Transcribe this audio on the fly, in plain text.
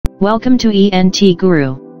Welcome to ENT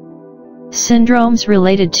Guru. Syndromes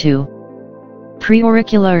related to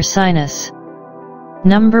preauricular sinus.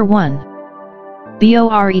 Number 1.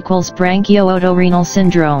 BOR equals branchiotorenal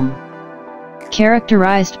syndrome.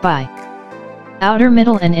 Characterized by outer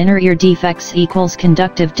middle and inner ear defects equals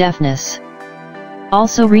conductive deafness.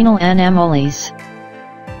 Also renal anomalies.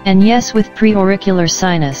 And yes, with preauricular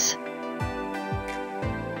sinus.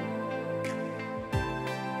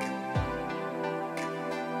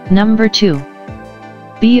 Number 2.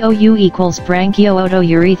 BOU equals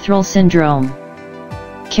branchiotourethral syndrome.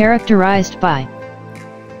 Characterized by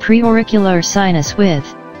preauricular sinus with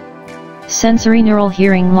sensorineural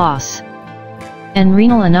hearing loss. And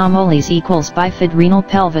renal anomalies equals bifid renal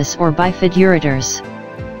pelvis or bifid ureters.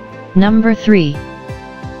 Number 3.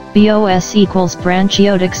 BOS equals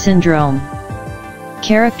branchiotic syndrome.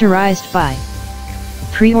 Characterized by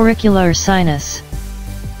preauricular sinus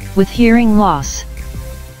with hearing loss,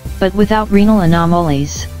 but without renal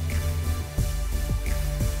anomalies.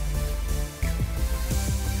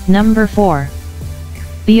 Number 4.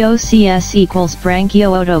 BOCS equals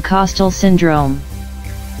branchiotocostal syndrome.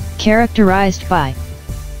 Characterized by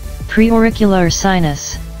preauricular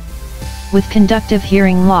sinus with conductive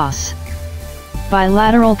hearing loss,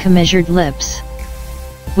 bilateral commissured lips,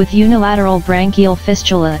 with unilateral branchial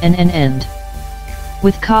fistula and an end,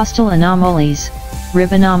 with costal anomalies,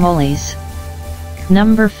 rib anomalies.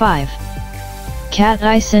 Number 5.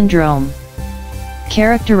 Cat-eye syndrome.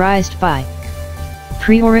 Characterized by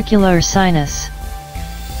preauricular sinus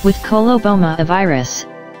with coloboma of iris,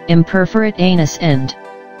 imperforate anus and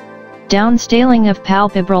downstaling of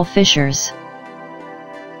palpebral fissures.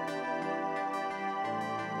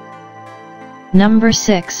 Number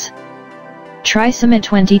 6. Trisomy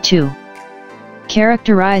 22.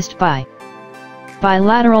 Characterized by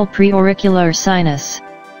bilateral preauricular sinus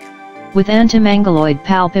with antimangaloid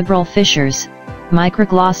palpebral fissures,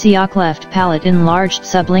 microglossia cleft palate, enlarged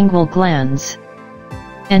sublingual glands,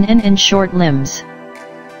 and short limbs.